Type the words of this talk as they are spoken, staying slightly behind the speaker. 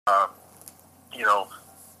uh, you know,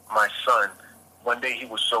 my son, one day he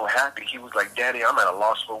was so happy. He was like, "Daddy, I'm at a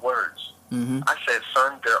loss for words." Mm-hmm. I said,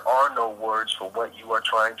 "Son, there are no words for what you are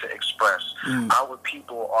trying to express. Mm. Our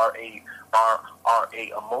people are a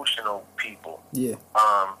emotional people. Yeah.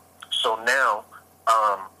 So now,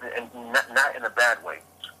 and not in a bad way.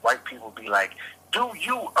 White people be like, "Do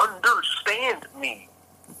you understand me?"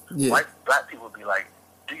 Yeah. Black people be like,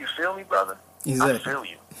 "Do you feel me, brother?" Exactly. I feel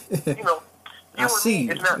you. You know, I see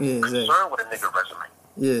you. is not Yeah, exactly. concerned with a nigga resume.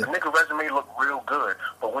 Yeah. A nigga resume look real good,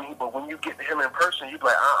 but when you get to him in person, you be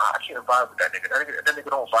like, I can't vibe with that nigga. That nigga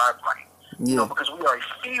don't vibe right. Yeah. You know, because we are a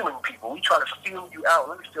feeling people. We try to feel you out.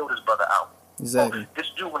 Let me feel this brother out. Exactly. Oh, this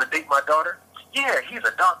dude want to date my daughter? Yeah, he's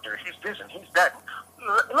a doctor. He's this and he's that.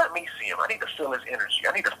 Let me see him. I need to feel his energy.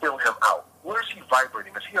 I need to feel him out. Where is he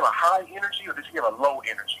vibrating? Does he have a high energy or does he have a low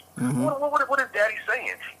energy? Mm-hmm. What is Daddy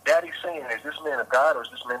saying? Daddy's saying, is this man a god or is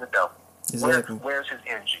this man a devil? Exactly. Where's his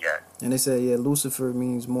energy at? And they say, yeah, Lucifer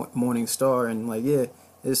means morning star, and like,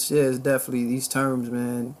 it's definitely these terms,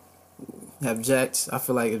 man, have jacked. I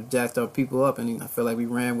feel like it jacked our people up, and I feel like we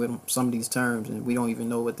ran with some of these terms, and we don't even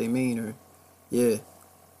know what they mean, or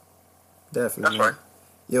definitely. That's man. right.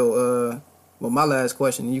 Yo, well, my last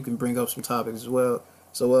question, and you can bring up some topics as well.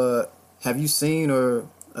 So, have you seen or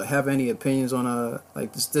have any opinions on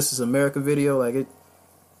like this is America video, like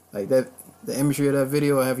that? The imagery of that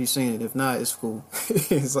video, or have you seen it? If not, it's cool.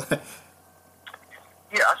 It's like,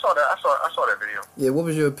 yeah, I saw that. I saw that video. Yeah, what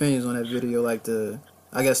was your opinions on that video? Like the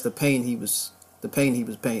paint he was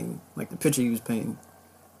painting, like the picture he was painting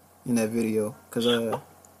in that video. Cause well,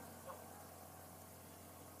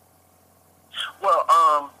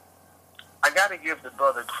 I gotta give the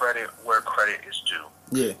brother credit where credit is due.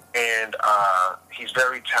 Yeah. And he's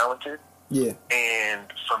very talented. Yeah.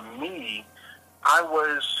 And for me, I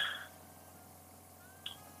was.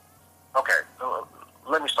 Okay,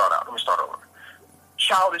 let me start over.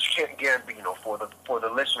 Childish Gambino, for the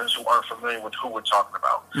listeners who aren't familiar with who we're talking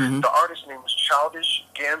about. Mm-hmm. The artist's name is Childish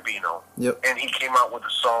Gambino, yep. And he came out with a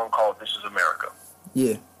song called "This Is America."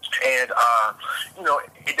 Yeah. And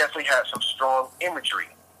it definitely had some strong imagery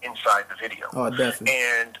inside the video. Oh, definitely.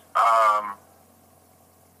 And I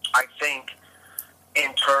think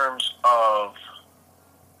in terms of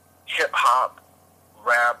hip hop,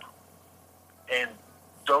 rap, and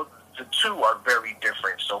those. The two are very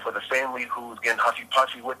different. So for the family who's getting huffy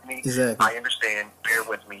puffy with me, exactly. I understand. Bear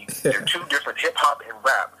with me. They're two different. Hip hop and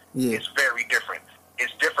rap is very different.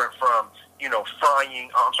 It's different from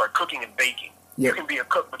cooking and baking. Yep. You can be a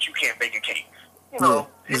cook, but you can't bake a cake. You know,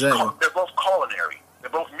 exactly. They're both culinary. They're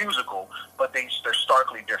both musical, but they're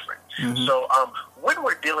starkly different. Mm-hmm. So when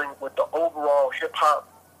we're dealing with the overall hip hop,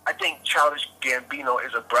 I think Childish Gambino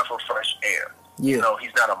is a breath of fresh air. Yeah. You know,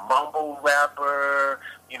 he's not a mumble rapper.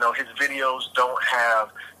 You know, his videos don't have,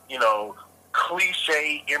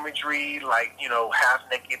 cliche imagery like,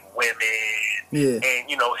 half-naked women. Yeah. And,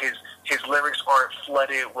 his lyrics aren't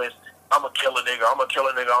flooded with, I'm a killer nigga, I'm a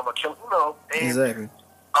killer nigga, I'm a killer, And exactly.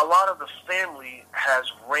 a lot of the family has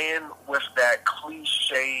ran with that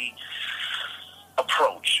cliche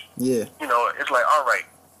approach. Yeah. It's like, all right,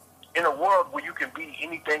 in a world where you can be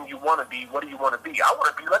anything you want to be, what do you want to be? I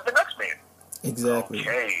want to be like the next man. Exactly.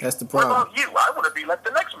 Okay. That's the problem. What about you? I want to be like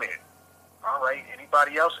the next man. All right.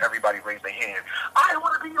 Anybody else? Everybody raise their hand. I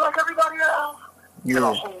want to be like everybody else. You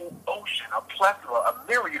know, a whole ocean, a plethora, a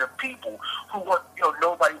myriad of people who want,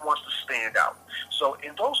 nobody wants to stand out. So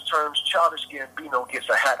in those terms, Childish Gambino gets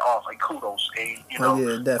a hat off, a kudos, a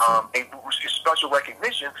special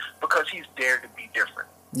recognition because he's dared to be different.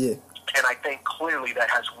 Yeah. And I think clearly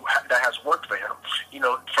that has worked for him.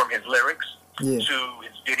 From his lyrics to his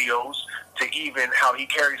videos to even how he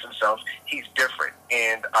carries himself, he's different.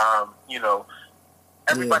 And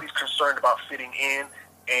everybody's concerned about fitting in,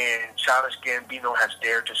 and Childish Gambino has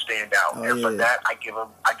dared to stand out. And for that, I give him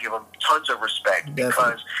tons of respect. Definitely.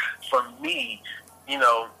 Because for me,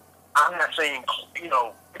 I'm not saying,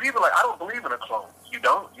 if people are like, I don't believe in a clone. You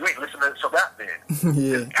don't? You ain't listening to rap then.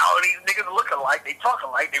 Yeah. All these niggas look alike, they talk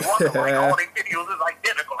alike, they walk alike, all their videos is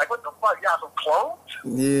identical. Like, what the fuck? Y'all some clones?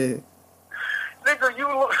 Yeah. Nigga, I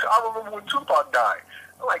remember when Tupac died.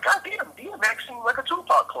 I'm like, God damn, DMX seemed like a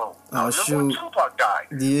Tupac clone. Oh, shoot. When Tupac died.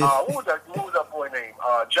 Yeah. What was that boy name?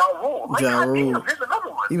 Ja Rule. Like, Ja Rule. Damn, here's another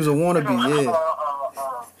one. He was a wannabe,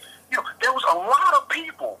 there was a lot of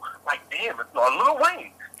people. Like, damn, Lil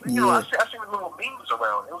Wayne. I seen little memes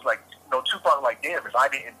around. It was like, Tupac, like, damn, if I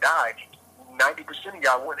didn't die, 90% of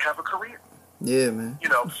y'all wouldn't have a career. Yeah, man.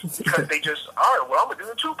 Because they just, all right, well, I'm going to do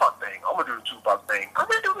the Tupac thing. I'm going to do the Tupac thing.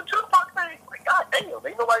 Like, God damn,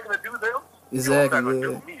 ain't nobody going to do them. Exactly,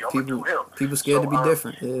 Do me. I'm going to do him. People scared to be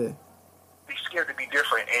different, yeah. He's scared to be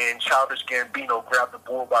different, and Childish Gambino grabbed the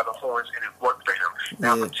bull by the horns, and it worked for him.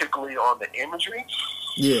 Now, particularly on the imagery.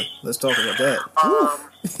 Yeah, let's talk about that.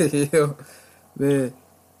 Yeah, man.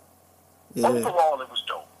 Yeah. Overall, it was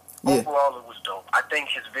dope. Overall, it was dope. I think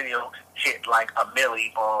his video hit like a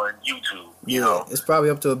milli on YouTube. You know? It's probably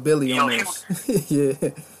up to a billion almost. Yeah,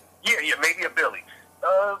 maybe a billy.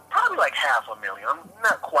 Probably like half a million. I'm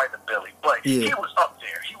not quite a billy, but he was up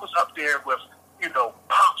there. He was up there with, you know,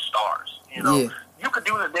 pop stars. You know, you could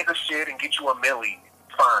do the nigga shit and get you a milli,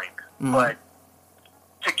 fine. But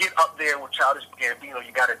to get up there with Childish Gambino,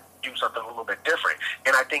 you got to do something a little bit different.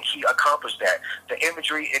 And I think he accomplished that. The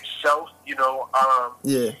imagery itself, you know, I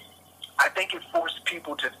think it forced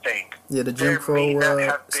people to think. Yeah, the Jim Crow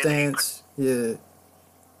stance. There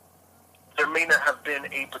may not have been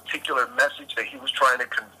a particular message that he was trying to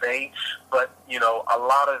convey, but, you know, a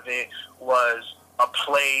lot of it was a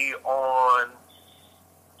play on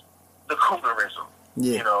the coonerism.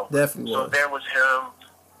 Yeah, you know, definitely. So there was him,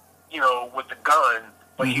 you know, with the gun,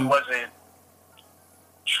 but he wasn't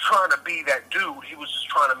trying to be that dude. He was just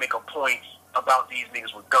trying to make a point about these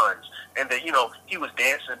niggas with guns. And that, you know, he was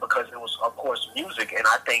dancing because it was, of course, music. And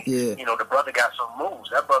I think, you know, the brother got some moves.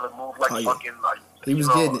 That brother moved like fucking, like, he was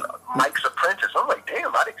getting it. Mike's Apprentice. I'm like,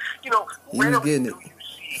 damn, you know, rarely do you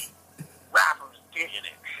see rappers getting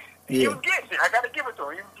it. He was getting it. I got to give it to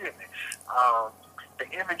him. He was getting it. The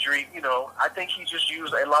imagery, you know, I think he just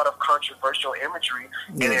used a lot of controversial imagery,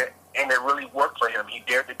 and it really worked for him. He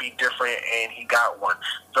dared to be different, and he got one.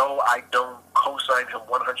 Though I don't co-sign him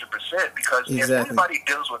 100%, because if anybody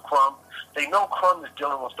deals with Crumb, they know Crumb is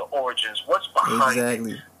dealing with the origins. What's behind it?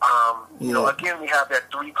 You know, again, we have that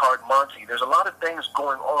 3-card Monty. There's a lot of things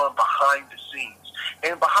going on behind the scenes.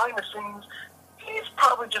 And behind the scenes, he's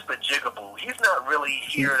probably just a jigaboo. He's not really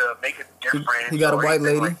here to make a difference. He got a white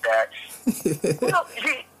lady. Like that. You know,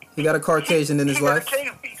 he got a Caucasian in his life. He's a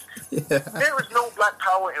cave beast. There is no black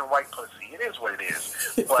power in white pussy. It is what it is.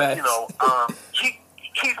 But, you know,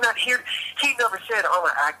 he's not here. He never said, I'm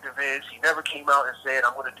an activist. He never came out and said,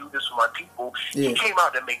 I'm going to do this for my people. He came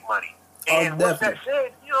out to make money. And with that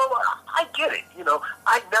said, you know, I get it. You know,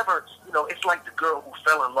 I never, you know, it's like the girl who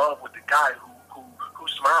fell in love with the guy who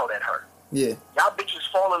smiled at her. Yeah. Y'all bitches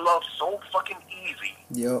fall in love so fucking easy.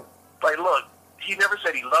 Yep. Like, look, he never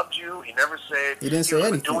said he loved you. He never said he didn't say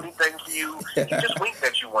anything. Do anything for you. He just winked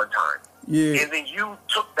at you one time. Yeah. And then you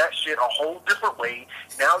took that shit a whole different way.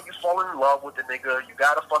 Now you fall in love with the nigga. You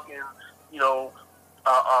got a fucking, you know,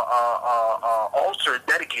 altar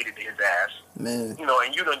dedicated to his ass. Man. You know,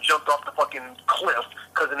 and you done jumped off the fucking cliff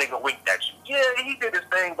because the nigga winked at you. Yeah, he did his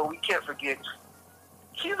thing, but we can't forget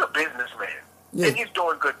he's a businessman. Yeah. And he's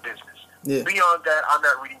doing good business. Yeah. Beyond that, I'm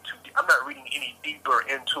not reading any deeper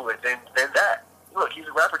into it than that. Look, he's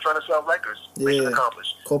a rapper trying to sell records. Mission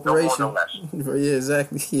accomplished. Corporation. No more, no less. Yeah,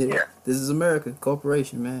 exactly. Yeah. This is America.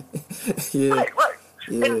 Corporation, man. Right.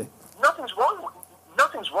 Yeah. And nothing's wrong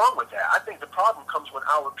with that. I think the problem comes when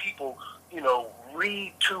our people, you know,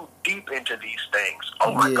 read too deep into these things.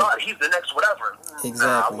 Oh my God, he's the next whatever. Exactly.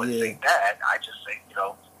 Nah, I wouldn't say that. I just say, you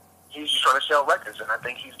know, he's just trying to sell records, and I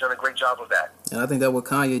think he's done a great job of that. And I think that's what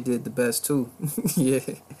Kanye did the best too.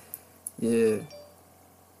 Yeah.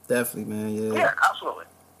 Definitely, man. Yeah, absolutely.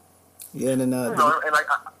 Yeah, and then I'm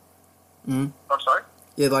sorry.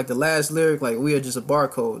 Yeah, like the last lyric, like we are just a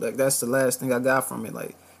barcode. Like that's the last thing I got from it.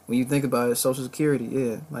 Like when you think about it, Social Security.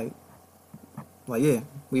 Yeah, like we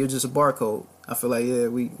are just a barcode. I feel like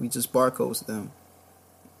we just barcodes them.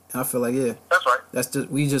 And I feel like that's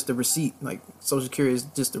right. We just the receipt. Like Social Security is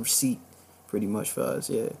just a receipt, pretty much for us.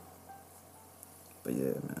 Yeah. But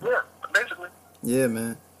yeah, man. Yeah, basically. Yeah,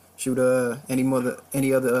 man. Shoot,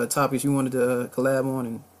 any other topics you wanted to collab on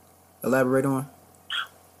and elaborate on?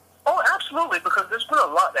 Oh, absolutely, because there's been a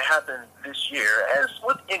lot that happened this year, as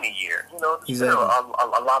with any year. You know, there's been a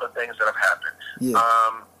lot of things that have happened. Yeah.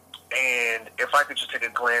 And if I could just take a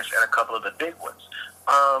glance at a couple of the big ones.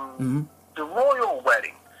 The royal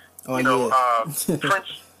wedding. Oh, you know,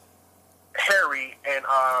 Prince Harry and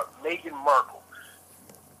Meghan Markle.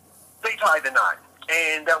 They tied the knot.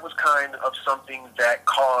 And that was kind of something that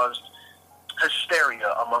caused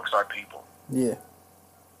hysteria amongst our people. Yeah.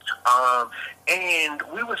 And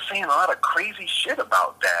we were seeing a lot of crazy shit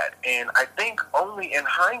about that. And I think only in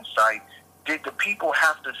hindsight did the people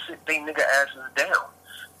have to sit their nigga asses down.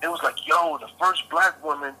 It was like, yo, the first black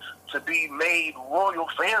woman to be made royal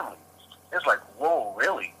family. It's like, whoa,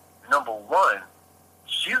 really? Number one,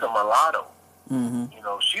 she's a mulatto. You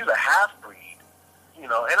know, she's a half-breed. You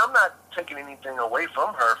know, and I'm not taking anything away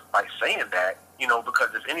from her by saying that, you know, because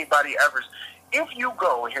if you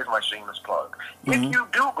go, and here's my shameless plug, if you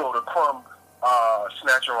do go to Crumb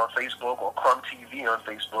Snatcher on Facebook or Crumb TV on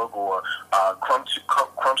Facebook or Crumb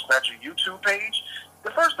Snatcher YouTube page,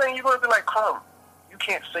 the first thing you're going to be like, Crumb, you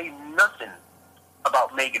can't say nothing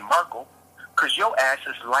about Meghan Markle because your ass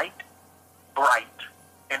is light, bright,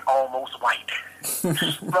 and almost white.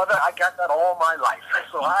 Brother, I got that all my life.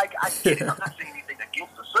 So I get it. I'm not saying anything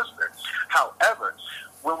against the sister. However,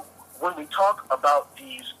 when we talk about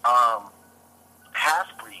these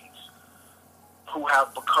half-breeds who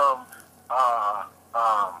have become a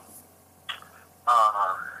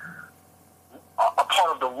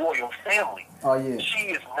part of the royal family, oh yeah, she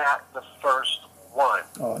is not the first one.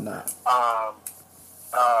 Oh no.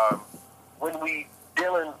 When we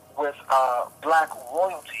dealing with black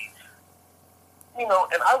royalty, you know,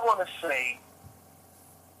 and I want to say,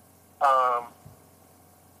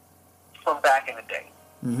 from back in the day.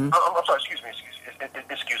 Mm-hmm. I'm sorry. Excuse me.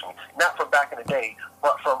 Not from back in the day,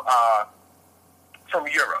 but from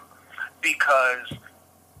Europe, because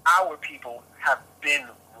our people have been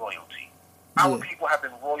royalty. Our people have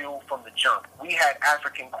been royal from the jump. We had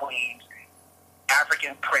African queens,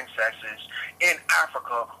 African princesses in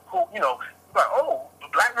Africa who, you know, like, oh,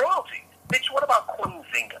 black royalty. Bitch, what about Queen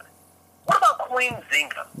Zinga? What about Queen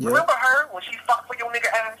Zinga? Yep. Remember her when she fought for your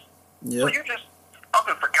nigga ass? Yep. So you just up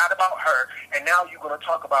and forgot about her, and now you're going to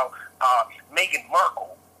talk about Meghan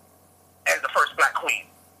Markle as the first black queen,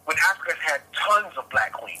 when Africa's had tons of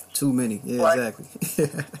black queens. Too many, yeah, but, exactly.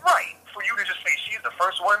 Right. For you to just say she's the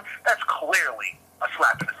first one, that's clearly a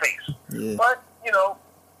slap in the face. Yeah. But, you know,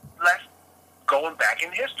 let's going back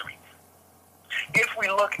in history. If we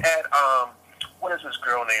look at, what is this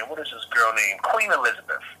girl name? Queen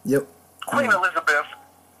Elizabeth. Yep. Queen Elizabeth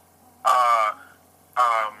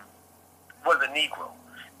was a Negro.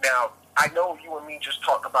 Now, I know you and me just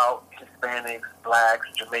talked about Hispanics, blacks,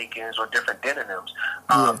 Jamaicans, or different denonyms.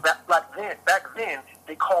 Back then,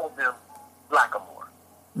 they called them blackamoor.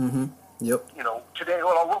 Mm-hmm. Yep. You know, today,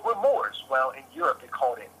 well, we're Moors. Well, in Europe, they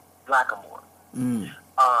called it blackamoor. Mm.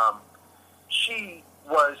 She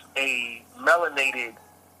was a melanated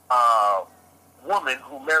woman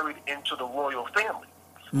who married into the royal family.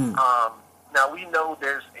 Mm. Now, we know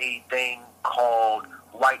there's a thing called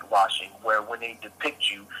whitewashing, where when they depict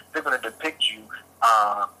you, they're going to depict you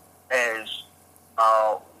as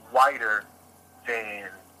whiter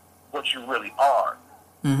than what you really are.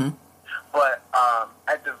 Mm-hmm. But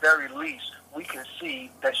at the very least, we can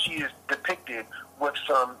see that she is depicted with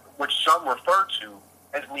which some refer to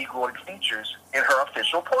as Negroid features in her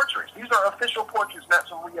official portraits. These are official portraits, not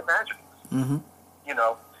some reimaginings. Mm-hmm. You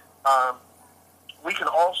know, we can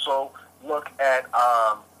also look at.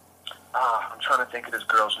 I'm trying to think of this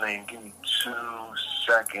girl's name. Give me 2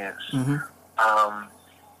 seconds. Mm-hmm.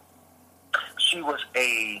 She was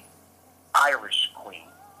a Irish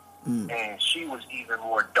queen, and she was even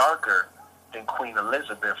more darker than Queen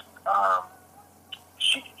Elizabeth.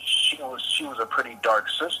 She was a pretty dark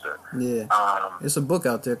sister. Yeah. It's a book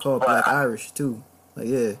out there called Black Irish too. Like,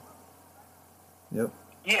 yeah. Yep.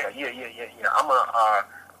 Yeah. I'm gonna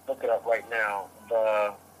look it up right now.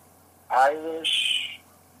 The Irish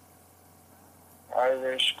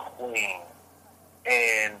queen,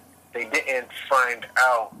 and they didn't find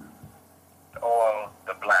out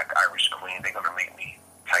the black Irish queen. They're gonna make me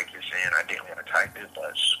type this in. I didn't want to type it,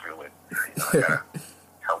 but screw it. You know, I gotta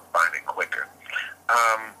help find it quicker.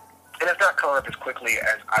 And it's not coming up as quickly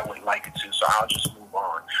as I would like it to, so I'll just move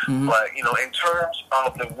on. Mm-hmm. But, you know, in terms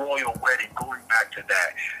of the royal wedding, going back to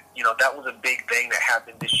that, you know, that was a big thing that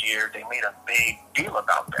happened this year. They made a big deal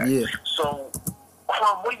about that. Yeah. So,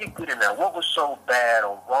 Crumb, what do you get in that? What was so bad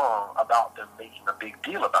or wrong about them making a big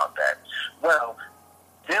deal about that? Well,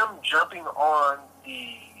 them jumping on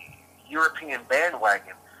the European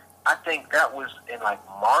bandwagon, I think that was in like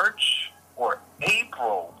March or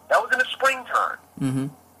April. That was in the springtime. Mm-hmm.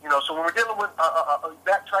 You know, so when we're dealing with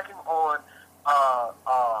backtracking on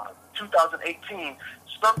 2018,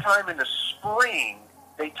 sometime in the spring,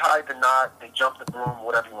 they tied the knot, they jumped the broom,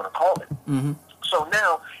 whatever you want to call it. Mm-hmm. So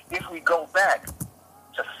now, if we go back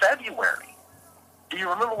to February, do you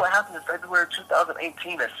remember what happened in February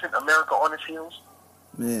 2018 that sent America on its heels?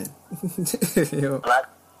 Man. The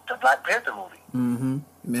Black Panther movie. Mm-hmm.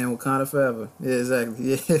 Man, Wakanda Forever. Yeah,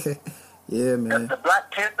 exactly. Yeah. Yeah, man. The Black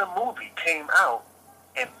Panther movie came out,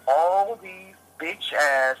 and all these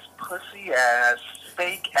bitch-ass, pussy-ass,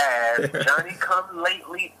 fake-ass,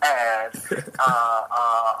 Johnny-come-lately ass,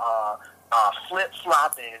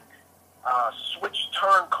 flip-flopping, switch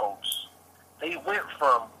turncoats, they went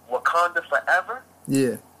from Wakanda Forever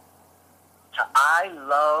to I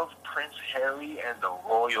Love Prince Harry and the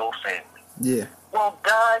Royal Family. Yeah. Well,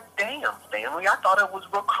 goddamn, family, I thought it was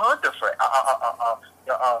Wakanda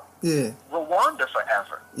Yeah. Rwanda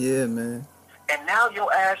forever. Yeah, man. And now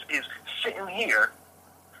your ass is sitting here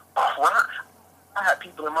crying. I had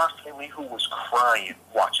people in my family who was crying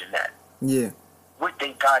watching that. Yeah. With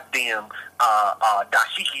they goddamn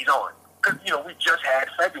dashikis on. Because, we just had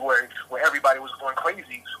February where everybody was going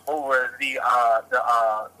crazy over the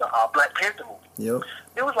Black Panther movie. Yep.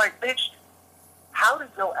 It was like, bitch, how did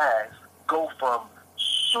your ass go from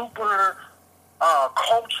super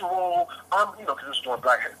cultural, because this is during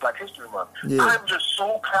Black History Month. Yeah. I'm just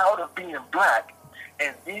so proud of being black,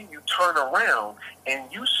 and then you turn around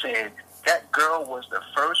and you said that girl was the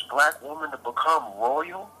first black woman to become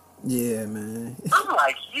royal? Yeah, man. I'm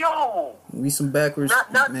like, yo. We some backwards,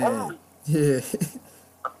 not man. Only, yeah.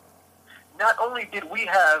 Not only did we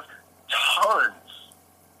have tons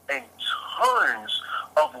and tons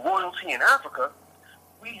of royalty in Africa,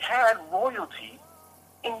 we had royalty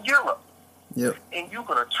in Europe. Yep. And you're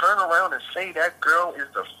gonna turn around and say that girl is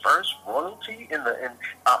the first royalty in the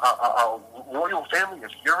royal family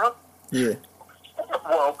of Europe? Yeah.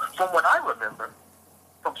 Well, from what I remember,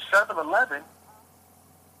 from 711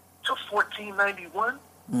 to 1491,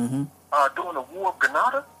 during the War of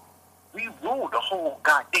Granada, we ruled the whole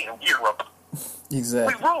goddamn Europe.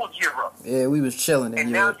 Exactly. We ruled Europe. Yeah, we was chilling in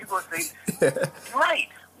Europe. And now you're gonna say, right?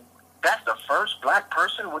 That's the first black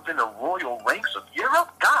person within the royal ranks of Europe?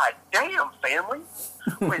 God damn, family.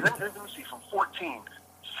 Wait, let me see, from 7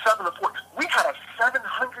 to 14. We had a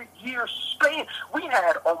 700-year span. We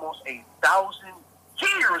had almost 1,000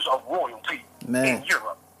 years of royalty in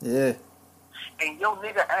Europe. Yeah. And your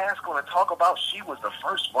nigga ass gonna talk about she was the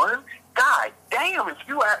first one? God damn, if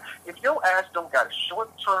your ass don't got a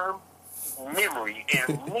short-term memory,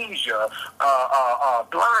 amnesia,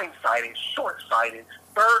 blindsided, short-sighted,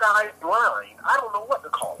 third-eye blind. I don't know what to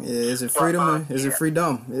call it. Yeah, is it freedom? Is it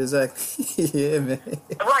freedom? Exactly. Yeah, man.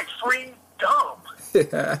 Right, freedom.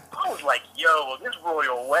 I was like, yo, this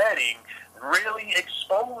royal wedding really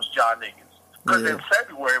exposed y'all niggas. Because in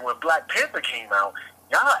February, when Black Panther came out,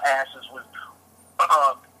 y'all asses was,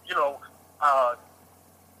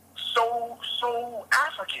 so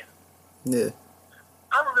African. Yeah.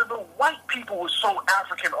 I remember white people were so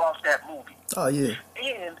African off that movie. Oh, yeah.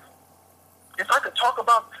 And if I could talk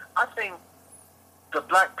about, I think the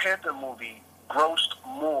Black Panther movie grossed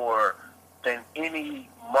more than any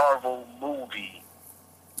Marvel movie.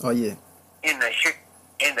 Oh, yeah. In the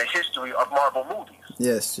history of Marvel movies.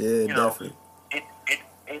 Yes, yeah, definitely.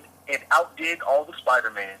 It outdid all the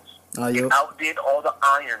Spider-Mans. It outdid all the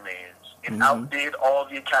Iron Mans. It outdid all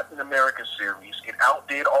the Captain America series. It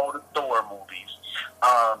outdid all the Thor movies.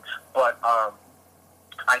 But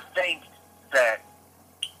I think that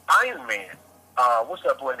Iron Man, what's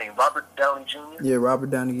that boy named? Robert Downey Jr.? Yeah, Robert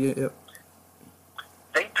Downey, yep.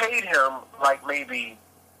 They paid him like maybe,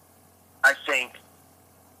 I think,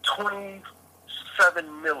 $27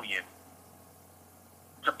 million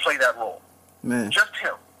to play that role. Man. Just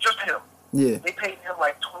him. Yeah. They paid him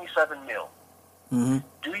like $27 million. Mm-hmm.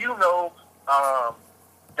 Do you know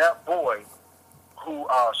that boy who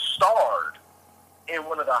starred in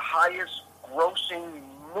one of the highest grossing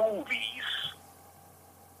movies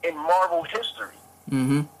in Marvel history?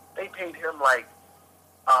 Mm-hmm. They paid him like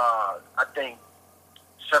I think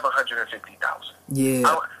 $750,000. Yeah.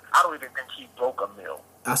 I don't even think he broke a mill.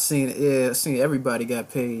 I seen it. Yeah, I seen everybody got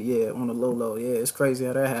paid. Yeah, on the low. Yeah, it's crazy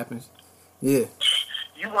how that happens. Yeah.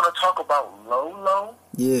 You want to talk about low?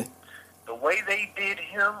 Yeah. The way they did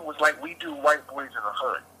him was like we do white boys in the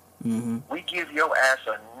hood. Mm-hmm. We give your ass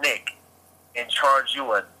a nick and charge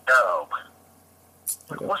you a dub.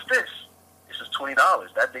 Like, what's this? This is $20.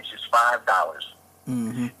 That bitch is $5.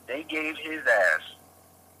 Mm-hmm. They gave his ass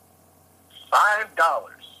 $5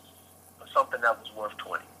 for something that was worth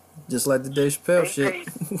 $20. Just like the Dave Chappelle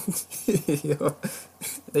shit. Yo,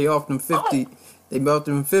 they offered him 50. Oh. They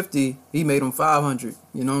offered him 50. He made him 500.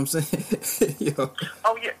 You know what I'm saying? Yo.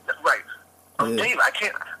 Oh yeah, right. Yeah. Dave, I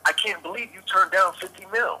can't believe you turned down 50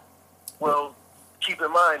 mil. Well, keep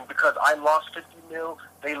in mind, because I lost 50 mil,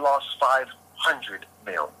 they lost 500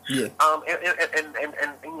 mil. Yeah.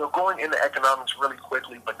 And going into economics really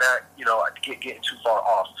quickly, but not getting too far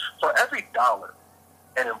off. For every dollar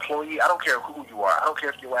an employee, I don't care who you are, I don't care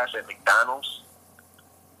if you ask at McDonald's,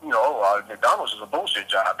 McDonald's is a bullshit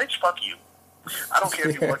job. Bitch, fuck you. I don't care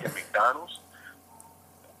if you work at McDonald's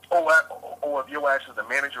or if your ass is the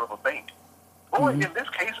manager of a bank. Or in this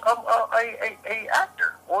case, a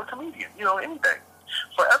actor or a comedian, anything.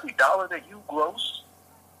 For every dollar that you gross,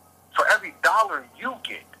 for every dollar you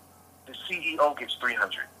get, the CEO gets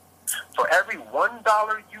 $300. For every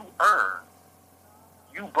 $1 you earn,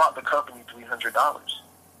 you brought the company $300.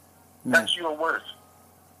 That's your worth.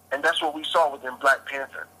 And that's what we saw within Black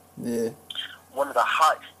Panther. Yeah. One of the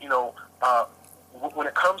hot, when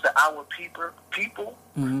it comes to our people,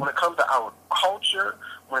 when it comes to our culture,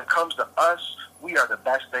 when it comes to us, we are the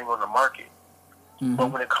best thing on the market.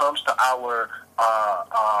 But when it comes to our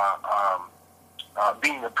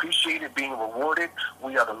being appreciated, being rewarded,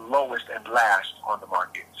 we are the lowest and last on the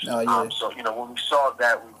market. Oh, yeah. So, when we saw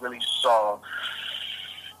that, we really saw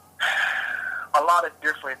a lot of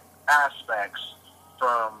different aspects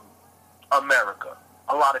from America.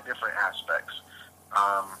 A lot of different aspects.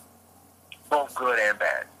 Both good and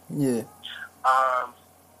bad. Yeah. I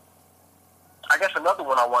guess another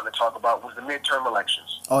one I wanted to talk about was the midterm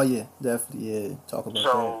elections. Oh, yeah. Definitely, yeah. Talk about that.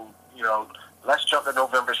 So, let's jump to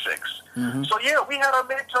November 6th. So, yeah, we had our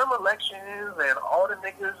midterm elections, and all the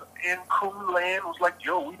niggas in cool land was like,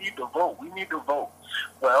 yo, we need to vote. We need to vote.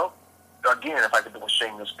 Well, again, if I could do a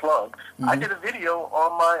shameless plug, I did a video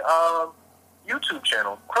on my YouTube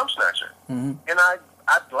channel, Crumb Snatcher, and I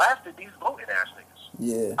blasted these voting ass niggas.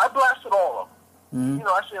 Yeah. I blasted all of them.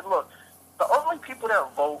 I said, look, the only people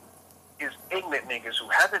that vote is ignorant niggas who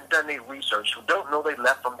haven't done their research, who don't know they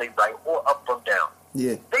left from their right or up from down.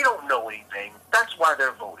 Yeah. They don't know anything. That's why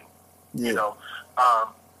they're voting. Yeah.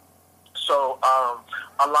 So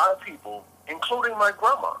a lot of people, including my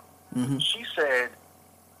grandma, she said,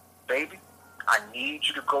 baby, I need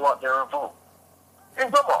you to go out there and vote.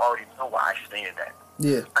 And grandma already know where I stand at.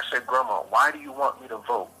 Yeah. I said, Grandma, why do you want me to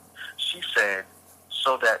vote? She said,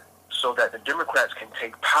 so that the Democrats can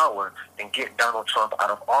take power and get Donald Trump out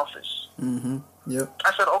of office. Yep.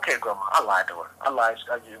 I said, okay, Grandma. I lied to her. I lied.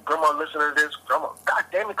 Grandma, listen to this. Grandma, God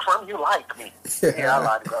damn it, Crumb, you like me. Yeah, I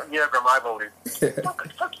lied to her. Yeah, Grandma, I voted.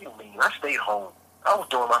 Fuck you mean? I stayed home. I was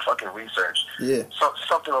doing my fucking research. Yeah.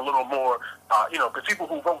 Something a little more, because people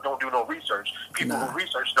who vote don't do no research. People who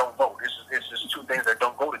research don't vote. It's just two things that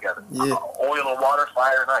don't go together. Yeah. Oil and water,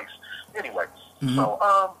 fire and ice. Anyway, so,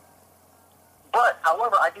 but,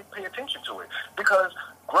 however, I did pay attention to it because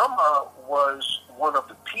Grandma was one of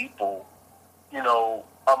the people,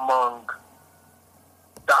 among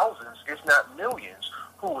thousands, if not millions,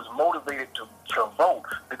 who was motivated to vote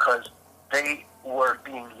because they were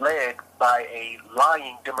being led by a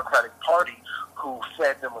lying Democratic Party who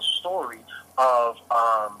fed them a story of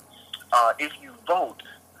if you vote,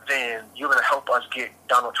 then you're going to help us get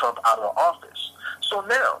Donald Trump out of office. So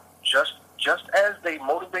now, just as they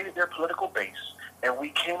motivated their political base and we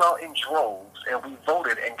came out in droves and we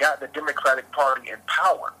voted and got the Democratic Party in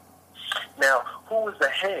power. Now, who was the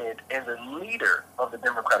head and the leader of the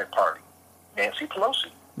Democratic Party? Nancy Pelosi.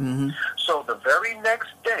 So the very next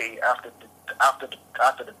day after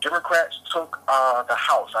the Democrats took the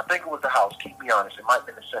House, I think it was the House. Keep me honest, it might have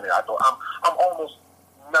been the Senate. I'm almost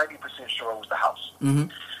 90% sure it was the House.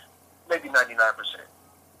 Maybe 99%.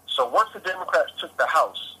 So once the Democrats took the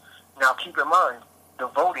House, now keep in mind the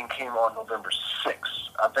voting came on November 6th.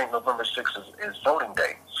 I think November 6th is voting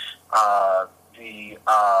day. The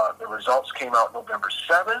results came out November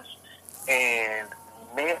 7th, and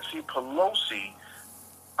Nancy Pelosi,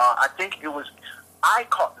 I think it was, I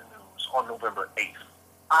caught the news on November 8th.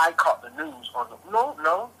 I caught the news on, no.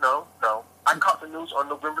 I caught the news on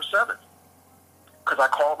November 7th because I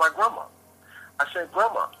called my grandma. I said,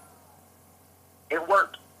 Grandma, it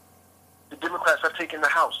worked. The Democrats have taken the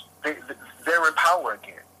House. They're in power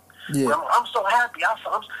again. Yeah. Grandma, I'm so happy.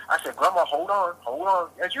 I said, Grandma, hold on.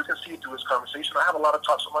 As you can see through this conversation, I have a lot of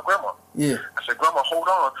talks with my grandma. Yeah. I said, Grandma, hold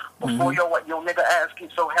on. Before your nigga ass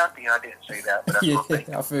get so happy, and I didn't say that, but that's what I'm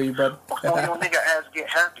thinking. I feel you, brother. Before your nigga ass get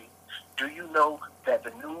happy, do you know that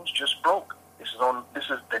the news just broke? This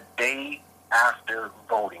is the day after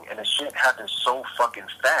voting, and the shit happened so fucking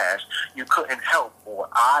fast, you couldn't help, or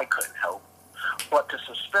I couldn't help, but to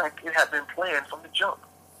suspect it had been planned from the jump.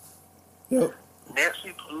 Yep.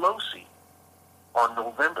 Nancy Pelosi on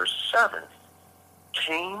November 7th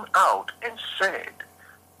came out and said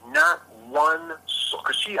not one,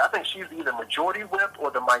 because I think she's either majority whip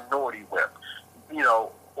or the minority whip,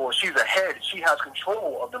 or she's ahead. She has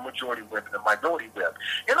control of the majority whip and the minority whip.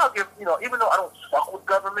 And I'll give, even though I don't fuck with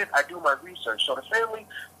government, I do my research. So the family,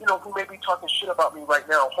 who may be talking shit about me right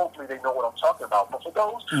now, hopefully they know what I'm talking about. But for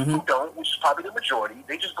those who don't, which is probably the majority,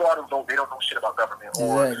 they just go out and vote. They don't know shit about government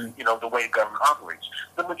or, the way government operates.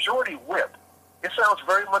 The majority whip, it sounds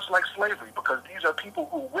very much like slavery because these are people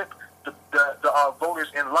who whip the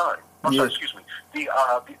voters in line. I'm sorry, excuse me, the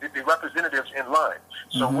representatives in line.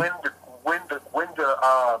 So when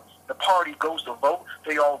the party goes to vote,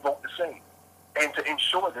 they all vote the same. And to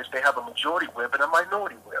ensure this, they have a majority whip and a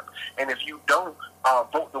minority whip. And if you don't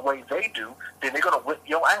vote the way they do, then they're going to whip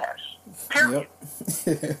your ass. Period.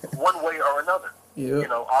 One way or another. Yep.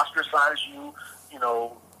 Ostracize you,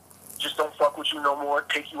 just don't fuck with you no more,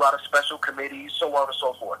 take you out of special committees, so on and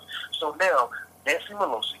so forth. So now, Nancy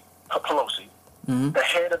Pelosi, the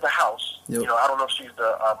head of the House, yep. You know, I don't know if she's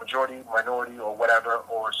the majority, minority, or whatever,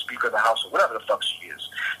 or Speaker of the House, or whatever the fuck she is.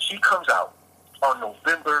 She comes out on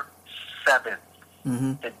November 7th,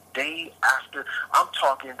 the day after. I'm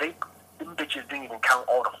talking, them bitches didn't even count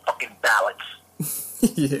all the fucking ballots.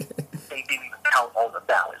 Yeah. They didn't even count all the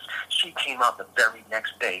ballots. She came out the very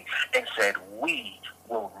next day and said, we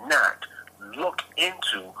will not look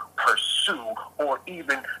into, pursue, or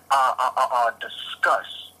even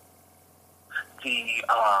discuss the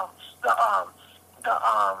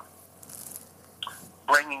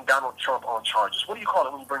bringing Donald Trump on charges. What do you call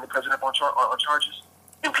it when you bring the president on charges?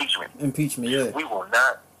 Impeachment. Impeachment, yeah. We will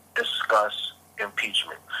not discuss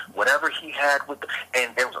impeachment. Whatever he had with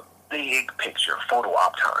and there was a big picture, photo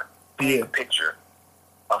op time, big picture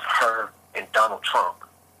of her and Donald Trump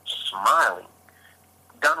smiling.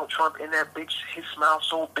 Donald Trump in that bitch, his smile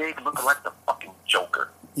so big, looking like the fucking Joker.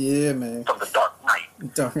 Yeah, man. From the Dark Knight.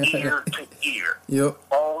 Ear to ear. Yep.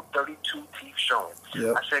 All 32 teeth showing.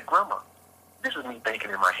 Yep. I said, Grandma, this is me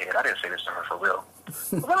thinking in my head. I didn't say this to her for real.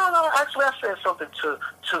 No, actually I said something to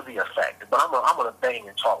the effect. But I'm gonna bang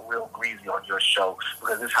and talk real greasy on your show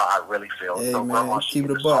because this is how I really feel. Hey, so, man, Grandma, keep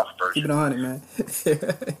it a buck. Keep it 100, man.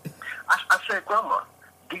 I said, Grandma,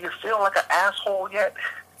 do you feel like an asshole yet?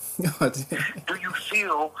 Do you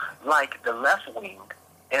feel like the left wing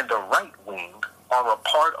and the right wing are a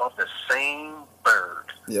part of the same bird?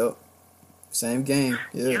 Yep. Same game.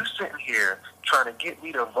 Yeah. You sitting here trying to get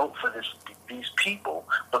me to vote for these people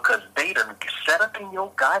because they done set up in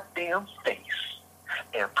your goddamn face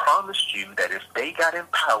and promised you that if they got in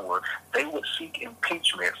power, they would seek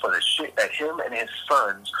impeachment for the shit that him and his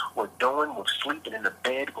sons were doing with sleeping in the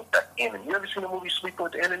bed with the enemy. You ever seen the movie Sleeping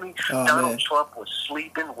with the Enemy? Oh, Donald man. Trump was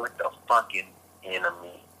sleeping with the fucking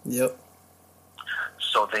enemy. Yep.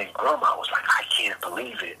 So then Grandma was like, I can't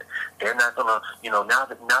believe it. They're not gonna, now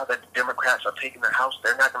that the Democrats are taking the House,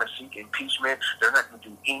 they're not gonna seek impeachment. They're not gonna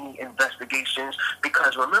do any investigations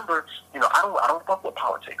because remember, I don't fuck with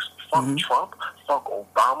politics. Fuck Trump, fuck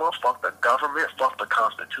Obama, fuck the government, fuck the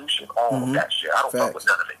Constitution, all of that shit. I don't fuck with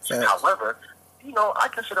none of it. Facts. However, I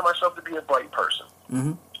consider myself to be a bright person.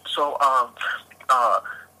 So,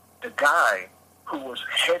 the guy who was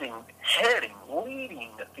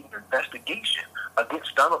leading the investigation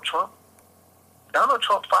against Donald Trump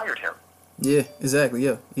fired him. Yeah, exactly.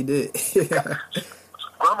 Yeah, he did.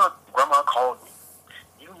 Grandma called me.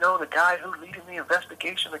 You know the guy who leading the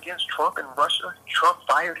investigation against Trump in Russia? Trump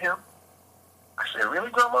fired him? I said, really,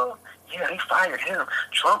 Grandma? Yeah, they fired him.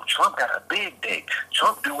 Trump got a big dick.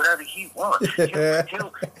 Trump do whatever he wants.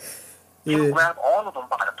 He'll grab all of them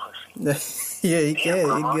by the pussy. Yeah, he can.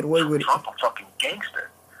 Grandma, he can get away with it. Trump a fucking gangster.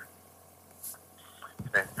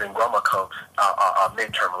 Then Grandma comes,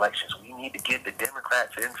 midterm elections. We need to get the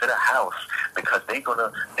Democrats into the House because they're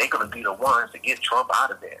gonna be the ones to get Trump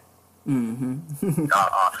out of there.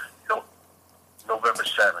 November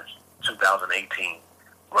 7th, 2018.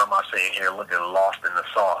 Grandma sitting here looking lost in the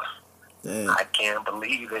sauce. Damn. I can't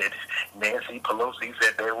believe it. Nancy Pelosi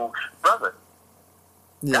said they will, brother.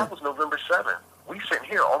 Yeah. That was November 7th. We sitting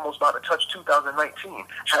here almost about to touch 2019.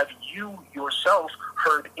 Have you yourself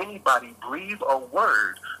heard anybody breathe a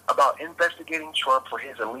word about investigating Trump for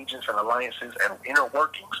his allegiance and alliances and inner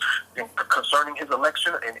workings concerning his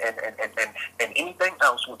election and anything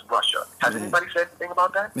else with Russia? Has anybody said anything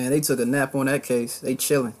about that? Man, they took a nap on that case. They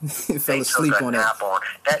chilling. Fell asleep on that.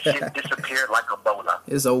 That shit disappeared like Ebola.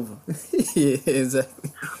 It's over. Yeah,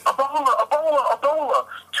 exactly. Ebola.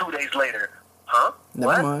 2 days later. Huh?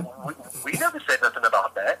 Never mind. We never said nothing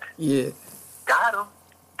about that. Yeah. Got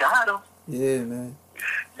him. Yeah, man.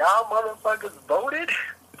 Y'all motherfuckers voted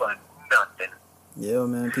for nothing. Yeah,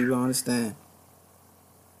 man. People don't understand.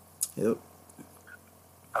 Yep.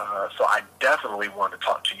 So I definitely want to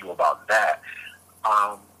talk to you about that.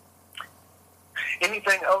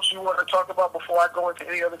 Anything else you want to talk about before I go into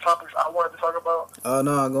any other topics I wanted to talk about?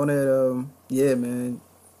 No, going ahead. Yeah, man.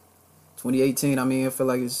 2018, I mean, I feel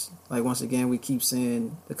like it's like once again we keep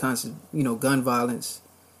seeing the constant, gun violence,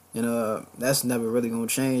 and that's never really gonna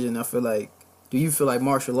change. And I feel like, do you feel like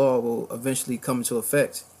martial law will eventually come into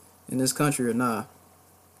effect in this country or not?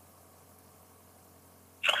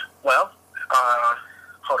 Well,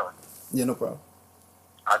 hold on. Yeah, no problem.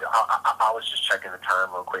 I was just checking the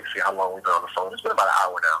time real quick, see how long we've been on the phone. It's been about an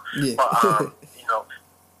hour now. Yeah. But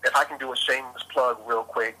if I can do a shameless plug real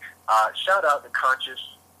quick, shout out to Conscious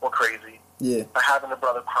or Crazy. Yeah. For having the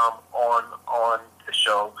brother Crumb on the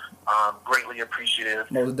show. Greatly appreciative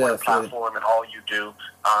Most for the definitely. platform and all you do.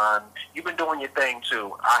 You've been doing your thing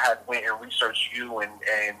too. I had went and researched you and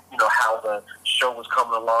you know how the show was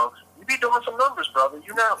coming along. You be doing some numbers, brother.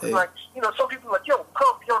 You know, Hey. like, you know, some people are like, yo,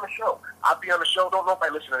 come be on the show. I'll be on the show. Don't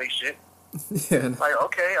nobody listen to this shit. Yeah, Like,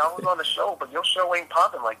 okay, I was on the show, but your show ain't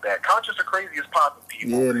popping like that. Conscious or Crazy is popping,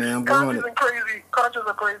 people. yeah, man, I'm Conscious going it.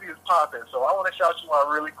 or Crazy is popping. So I want to shout you out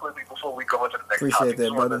really quickly before we go into the next Appreciate topic. that,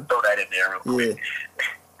 Just wanted brother. to throw that in there real quick. Yeah,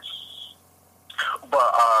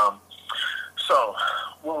 But so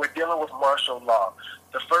when we're dealing with martial law,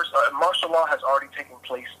 the first martial law has already taken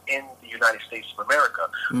place in the United States of America.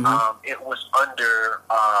 Mhm. It was under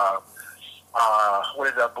what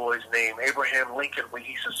is that boy's name? Abraham Lincoln, when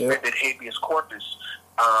he suspended habeas corpus.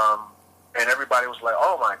 And everybody was like,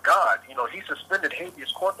 "Oh my God, you know, he suspended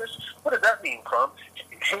habeas corpus. What does that mean, Crumb?"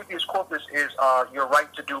 Habeas corpus is your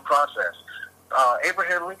right to due process.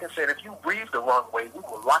 Abraham Lincoln said, "If you breathe the wrong way, we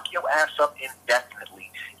will lock your ass up indefinitely.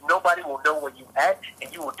 Nobody will know where you at,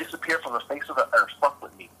 and you will disappear from the face of the earth. Fuck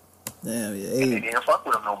with me." damn, yeah, And they hey, didn't fuck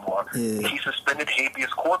with him no more. Yeah. He suspended habeas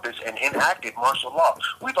corpus and enacted martial law.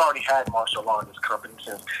 We've already had martial law in this company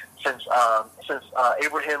since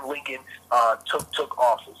Abraham Lincoln took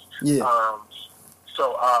office. yeah,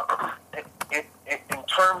 So in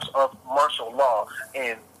terms of martial law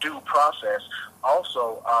and due process,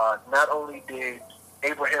 also not only did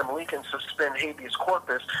Abraham Lincoln suspend habeas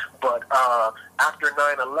corpus, but after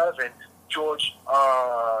 9/11, George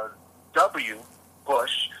W.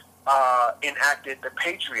 Bush enacted the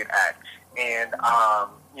Patriot Act, and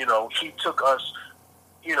you know, he took us,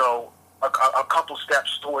 you know, a couple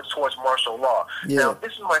steps towards martial law. Yeah. Now,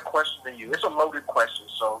 this is my question to you. It's a loaded question,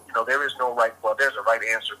 so you know there is no right. Well, there's a right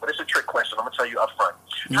answer, but it's a trick question. I'm gonna tell you up front.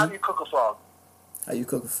 How do you cook a frog? how you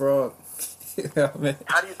cook a frog? Yeah, man.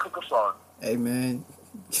 How do you cook a frog? Hey, man,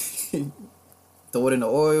 throw it in the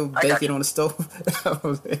oil, I bake got it you. on the stove.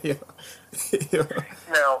 Yeah. Yeah.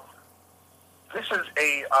 Now, this is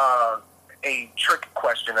a trick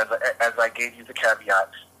question, as I gave you the caveat.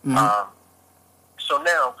 Mhm. So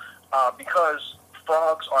now, because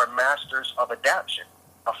frogs are masters of adaptation,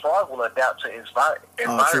 a frog will adapt to its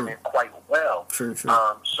environment quite well. True, true.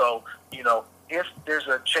 So, you know, if there's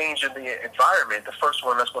a change in the environment, the first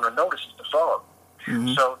one that's going to notice is the frog.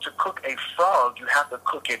 Mhm. So to cook a frog, you have to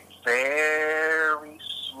cook it very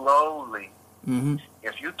slowly. Mhm.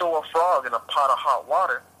 If you throw a frog in a pot of hot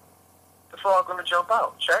water, the frog's going to jump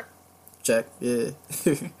out. Check. Check. Yeah.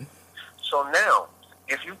 So now,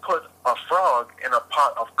 if you put a frog in a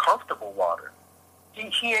pot of comfortable water, he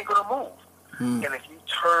ain't going to move. Mm. And if you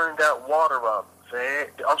turn that water up,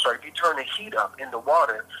 if you turn the heat up in the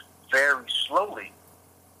water very slowly,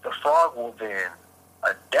 the frog will then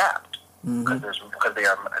adapt Mhm. because they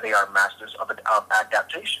are masters of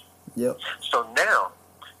adaptation. Yep. So now,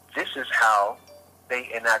 this is how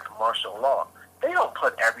they enact martial law. They don't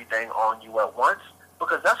put everything on you at once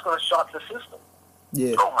because that's going to shock the system.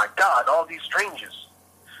 Yeah. Oh my God, all these strangers.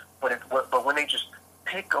 But when they just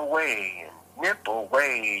pick away and nip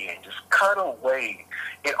away and just cut away,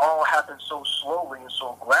 it all happens so slowly and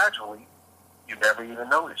so gradually, you never even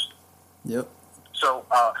noticed. Yep. So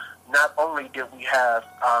not only did we have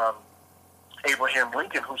Abraham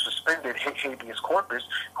Lincoln, who suspended habeas corpus,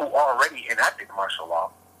 who already enacted martial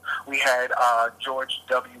law, we had George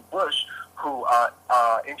W. Bush, who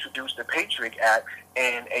introduced the Patriot Act,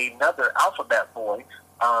 and another alphabet boy.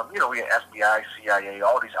 You know, we had FBI, CIA,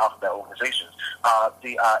 all these alphabet organizations,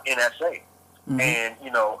 the NSA. Mhm. And,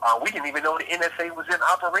 you know, we didn't even know the NSA was in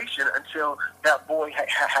operation until that boy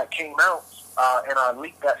had came out and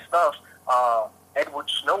leaked that stuff, Edward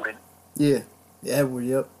Snowden. Yeah. Yeah. Edward.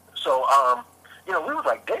 Yep. So, you know, we was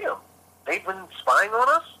like, damn, they've been spying on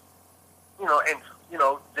us? You know, and, you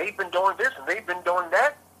know, they've been doing this and they've been doing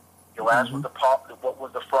that. Your ass was what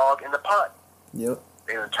was the frog in the pot? Yep.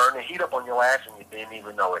 They would turn the heat up on your ass and you didn't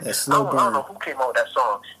even know it. That slow I burn. don't know who came out with that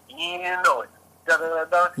song. You didn't know it. Da, da, da,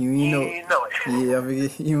 da. You You ain't didn't know it. Yeah. I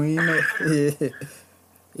forget. You ain't know. Yeah.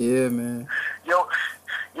 Yeah, man.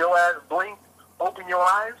 Your ass blink, open your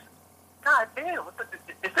eyes. God damn,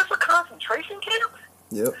 is this a concentration camp?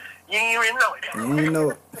 Yep. You didn't even know it. You ain't know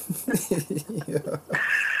it. Yeah.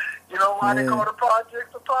 You know why they Man. call the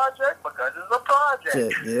project a project? Because it's a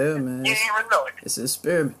project. Check. Yeah, man. You didn't even know it. It's an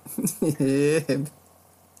experiment. Yeah.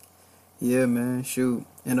 Yeah, man. Shoot.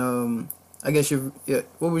 And I guess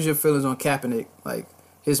what was your feelings on Kaepernick? Like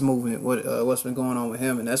his movement, what's been going on with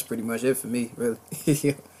him, and that's pretty much it for me, really.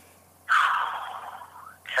 Yeah.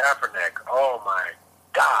 Kaepernick, oh my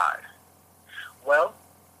God. Well,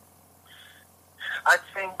 I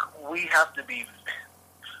think we have to be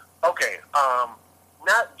okay.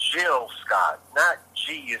 not Jill Scott, not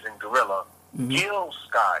G is in gorilla. Gil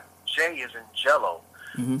Scott, J is in Jello.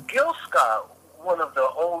 Gil Scott, one of the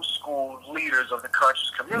old school leaders of the conscious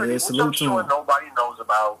community, which I'm sure nobody knows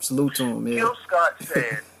about. Salute to him, yeah. Gil Scott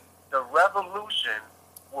said, the revolution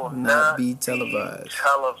will not be televised.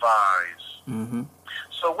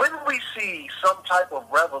 So when we see some type of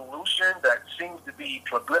revolution that seems to be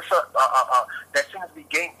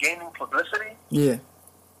gaining publicity, yeah,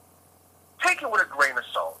 take it with a grain of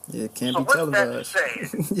salt. Yeah, it can't be televised. That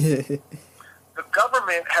said, yeah, the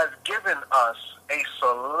government has given us a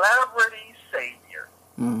celebrity savior.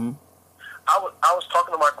 I was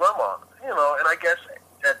talking to my grandma, and I guess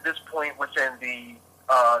at this point within the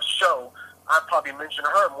show, I probably mentioned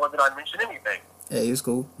her more than I mentioned anything. Hey, it's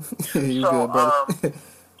cool. You so, good, brother.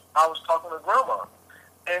 I was talking to Grandma,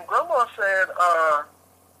 and Grandma said,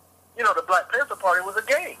 the Black Panther Party was a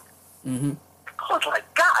gang. I was like,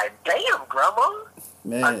 God damn, Grandma.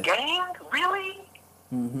 Man. A gang? Really?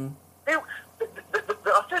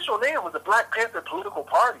 The official name was the Black Panther Political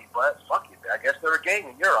Party, but fuck it, I guess they're a gang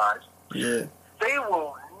in your eyes. Yeah. They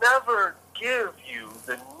will never give you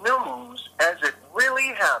the news as it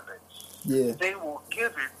really happens. Yeah. They will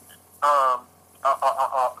give it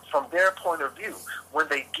from their point of view. When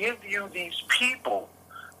they give you these people,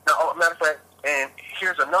 now, matter of fact, and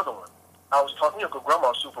here's another one. I was talking, because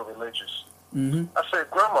Grandma's super religious. I said,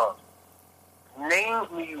 Grandma, name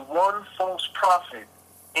me one false prophet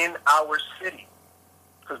in our city.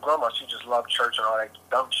 Because Grandma, she just loved church and all that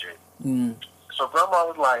dumb shit. So Grandma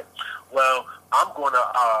was like, well, I'm going to,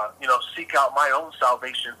 seek out my own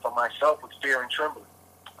salvation for myself with fear and trembling.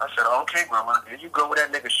 I said, okay, Grandma, here you go with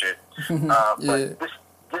that nigga shit. But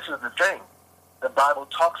this is the thing. The Bible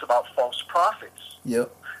talks about false prophets.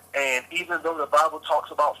 Yep. And even though the Bible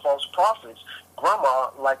talks about false prophets, Grandma,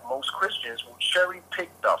 like most Christians, will cherry pick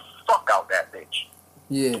the fuck out that bitch.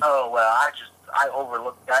 Yeah. Oh, well, I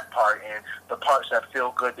overlooked that part, and the parts that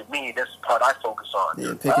feel good to me, that's the part I focus on.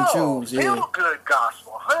 Yeah, pick and choose. Yeah. Feel good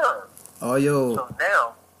gospel, huh? Oh, yo. So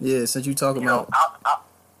now. Yeah, since you talking about.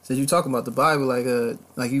 Since you talking about the Bible, like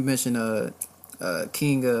you mentioned,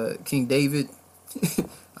 King David.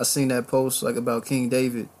 I seen that post about King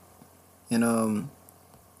David, and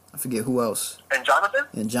I forget who else. And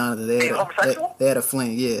Jonathan. They had a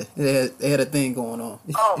fling. Yeah, they had a thing going on.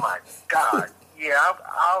 Oh my God. Yeah,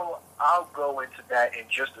 I'll go into that in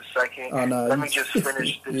just a second. Oh, no, Let me just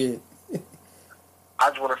finish this. Yeah. I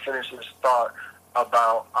just want to finish this thought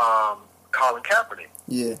about Colin Kaepernick.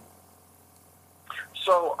 Yeah.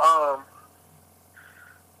 So,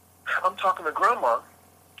 I'm talking to Grandma,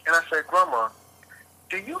 and I said, Grandma,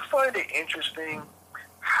 do you find it interesting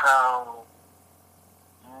how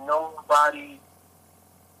nobody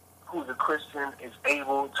who's a Christian is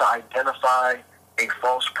able to identify a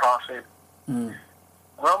false prophet?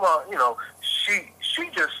 Grandma, she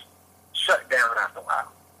just shut down after a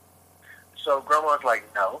while. So Grandma's like,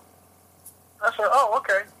 no. I said, oh,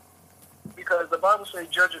 okay. Because the Bible says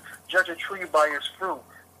judge a tree by its fruit.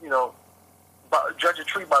 Judge a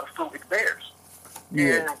tree by the fruit it bears.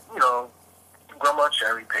 Yeah. And, Grandma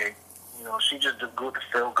cherry picked. She just did good,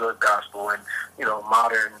 feel good gospel and,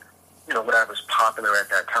 modern, whatever's popular at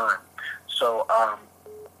that time. So,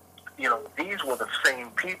 these were the same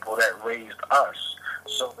people that raised us.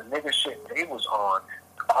 So the nigga shit they was on,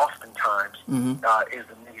 oftentimes, is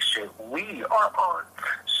the nigga shit we are on.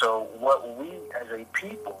 So what we as a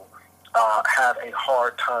people have a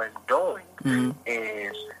hard time doing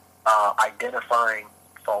is identifying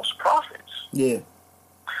false prophets. Yeah.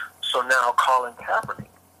 So now Colin Kaepernick,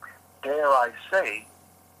 dare I say,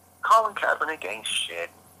 Colin Kaepernick ain't shit.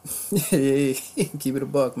 Yeah, keep it a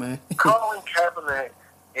buck, man. Colin Kaepernick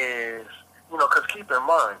is, because keep in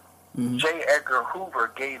mind, J. Edgar Hoover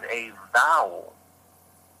gave a vowel,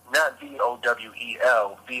 not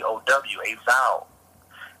VOWEL, VOW, a vowel.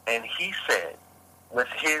 And he said, with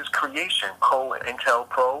his creation,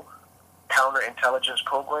 COINTELPRO, counterintelligence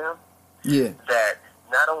program, that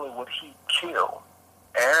not only would he kill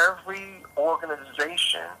every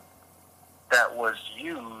organization that was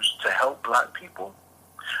used to help black people,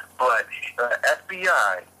 but the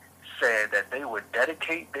FBI said that they would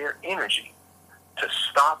dedicate their energy to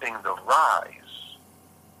stopping the rise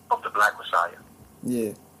of the Black Messiah.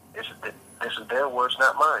 Yeah. This is their words,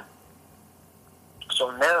 not mine.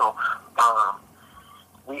 So now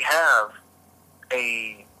we have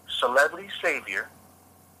a celebrity savior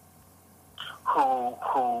who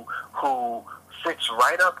fits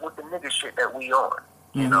right up with the nigga shit that we on.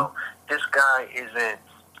 This guy isn't,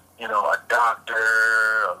 a doctor,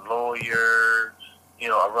 a lawyer,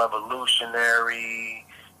 a revolutionary.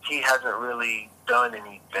 He hasn't really done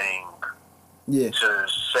anything to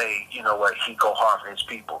say, you know what, he go hard for his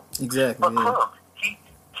people. Exactly. But Crumb,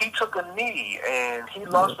 he took a knee and he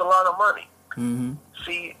lost a lot of money. Mm-hmm.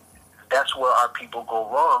 See, that's where our people go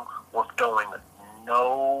wrong with doing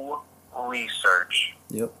no research.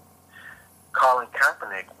 Yep. Colin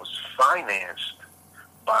Kaepernick was financed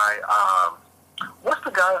by what's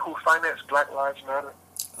the guy who financed Black Lives Matter?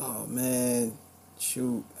 Oh man,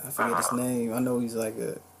 shoot, I forget his name. I know he's like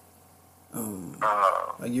a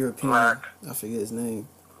European. Black I forget his name.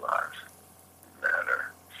 Lives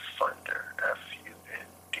Matter funder,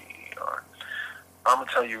 FUNDR. I'm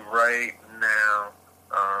gonna tell you right now.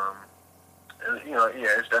 You know,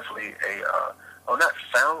 yeah, it's definitely a not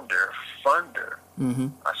founder, funder. Mm-hmm.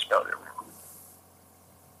 I spelled it wrong.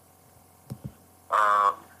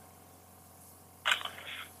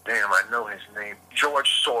 Damn, I know his name.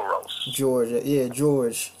 George Soros. George.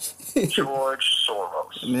 George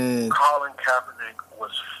Soros. Man. Colin Kaepernick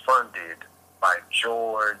was funded by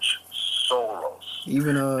George Soros.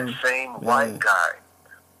 Even the same white guy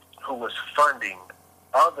who was funding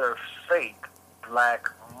other fake black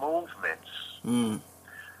movements. Mm.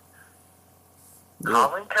 Yeah.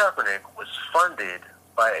 Colin Kaepernick was funded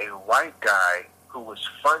by a white guy who was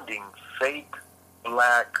funding fake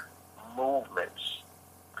black movements.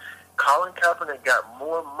 Colin Kaepernick got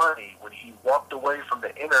more money when he walked away from the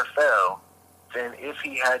NFL than if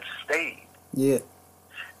he had stayed. Yeah.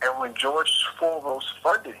 And when George Soros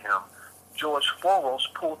funded him, George Soros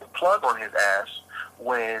pulled the plug on his ass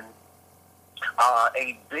when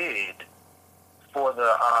a bid for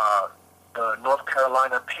the North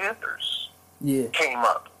Carolina Panthers came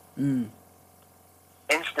up. Mm.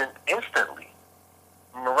 Instantly,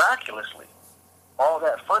 miraculously, all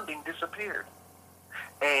that funding disappeared.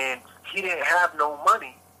 And he didn't have no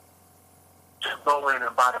money to go in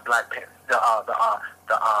and buy the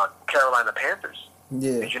Carolina Panthers.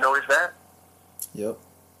 Yeah. Did you notice that? Yep.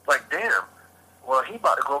 Like, damn. Well, he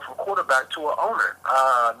about to go from quarterback to an owner.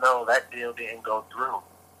 No, that deal didn't go through.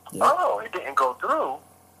 Yep. Oh, it didn't go through.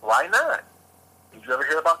 Why not? Did you ever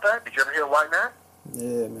hear about that? Did you ever hear why not?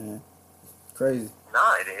 Yeah, man. Crazy.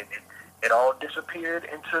 Nah, it all disappeared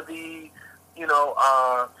into the, you know,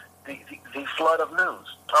 the flood of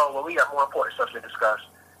news. Oh, well, we got more important stuff to discuss,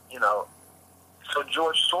 you know. So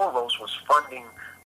George Soros was funding